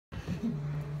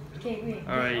Okay, wait.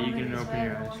 Alright, you can open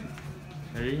your eyes.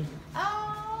 Ready?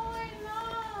 Oh, I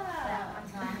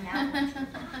love.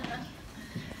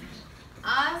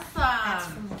 That's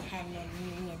Awesome. from Ken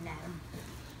and them.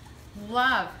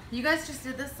 Love. You guys just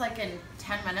did this like in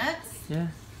 10 minutes? Yeah.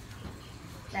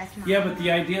 That's mine. Yeah, but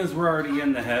the ideas were already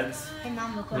in the heads. Hey,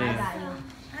 Mom, look what I Yeah. got you.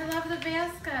 I love the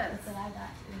baskets. Look what I got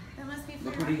you. That must be for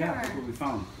Look your what he got. hair. Look what we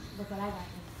found. Look what I got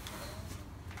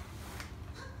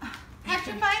you. How'd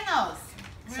you find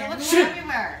those? We're looking Shit.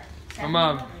 everywhere. Oh,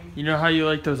 Mom, you know how you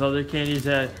like those other candies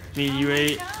that me and you Oh my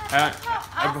ate? God, look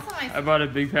how awesome I bought a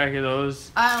big pack of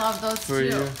those I love those for too.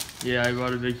 you. Yeah, I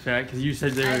bought a big pack because you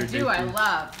said they were I do. I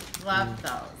addictive. love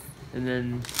those. And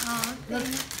then Oh, Look,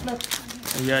 look.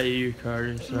 I got you your card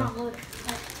and Mom, stuff. look.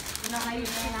 You know how you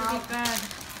ran out?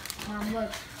 Good. Mom,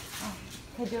 look.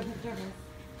 Okay, do a picture of this.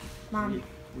 Mom,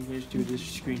 We guys do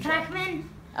this can I screenshot. come in?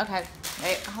 Okay,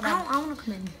 wait, hold on. I want to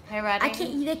come in. Hey, ready? I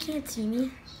can't. They can't see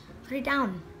me. Put it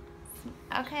down.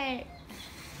 Okay.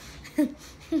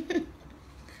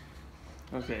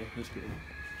 Okay, that's good.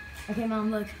 Okay,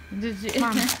 Mom, look. Did you?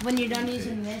 Mom, when you're done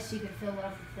using this, you can fill it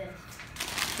up with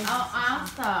this. Oh,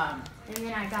 awesome. And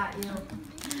then I got you.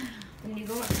 When you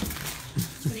go,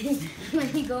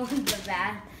 when you go into the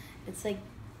bath, it's like,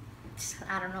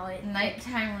 I don't know.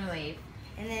 Nighttime relief.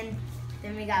 And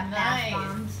then we got Nice. bath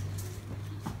bombs.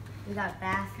 We got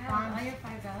bath bombs. All your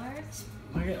 $5?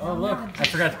 Okay, oh look, I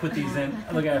forgot to put these in.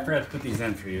 Look, I forgot to put these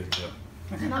in for you too.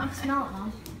 Smell it,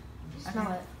 Mom.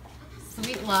 Smell it.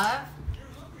 Sweet love.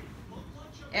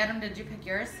 Adam, did you pick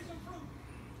yours?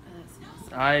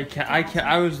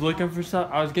 I was looking for stuff.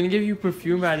 I was gonna give you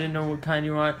perfume, but I didn't know what kind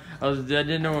you want. I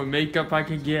didn't know what makeup I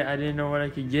could get. I didn't know what I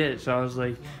could get, so I was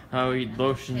like, oh,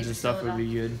 lotions and stuff would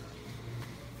be good.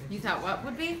 You thought what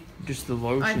would be? Just the Oh,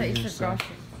 lotions I thought you and said stuff.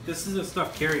 groceries. This is the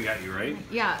stuff Carrie got you, right?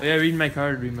 Yeah. Oh, yeah, read my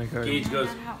card. Read my card. Gage goes,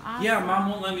 God, how awesome. yeah, Mom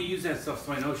won't let me use that stuff,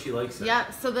 so I know she likes it. Yeah,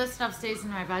 so this stuff stays in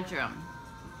my bedroom.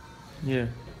 Yeah.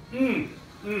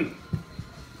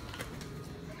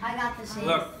 I got the same.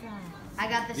 Look, I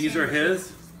got the these same. are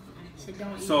his. So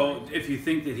don't eat So if you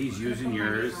think that he's using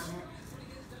yours,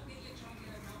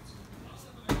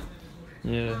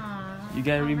 Yeah. Aw. You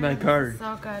gotta read my man, this card. is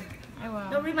so good. I will.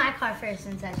 Don't read my card first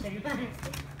since I said it.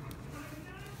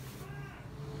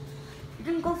 You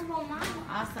didn't go through all mine.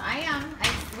 Awesome. I am. I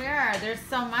swear. There's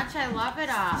so much. I love it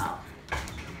all.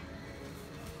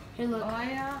 Here, look. Oh,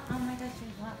 yeah. Oh, my gosh.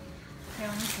 Look. Here,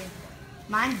 let me see.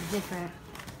 Mine's different.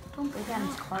 Don't break down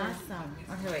his card. Awesome.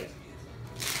 Okay, wait.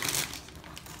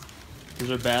 Those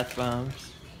are bath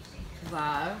bombs.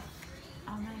 Love.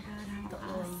 Oh, my God.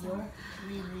 How Oil. awesome.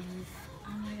 Oh,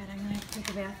 my God. I'm going to have to take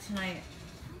a bath tonight.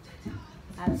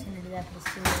 I was gonna do that for the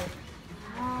studio.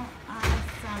 Oh,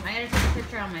 awesome. I got to take a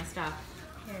picture of my stuff.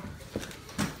 Here.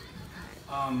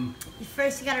 um,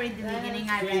 First, you gotta read the beginning.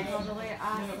 I read it. Totally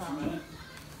awesome.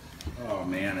 oh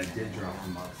man, I did drop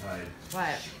them outside.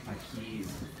 What? My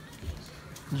keys.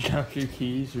 You got your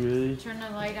keys, really? Turn the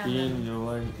light on. You didn't know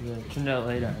what? Yeah, turn that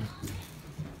light on.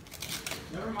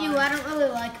 Never mind. Ew, I don't really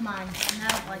like mine. I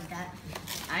don't like that.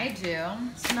 I do.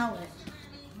 Smell it.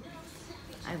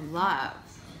 I love.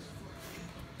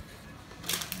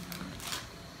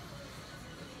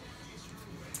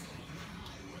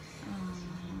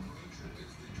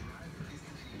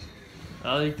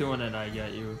 I like the one that I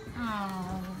got you.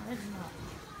 Oh, it's not.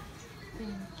 Thank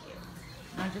you.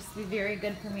 Now just be very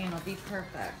good for me and it'll be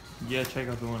perfect. Yeah, check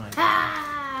out the one I got.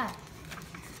 Ah!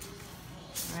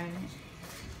 Right?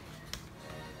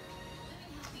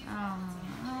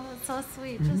 Oh, that's so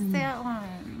sweet. Just that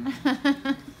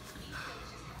one.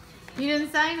 You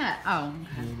didn't sign it. Oh.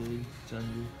 Yeah, dude, it's under.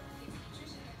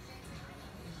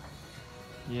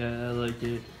 Yeah, I like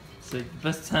it. It's like the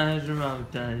best times or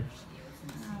mountain times.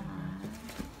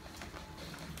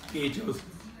 Gage goes,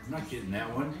 I'm not getting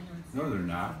that one. No, they're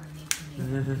not.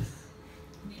 Big.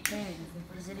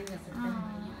 Is it even? Oh.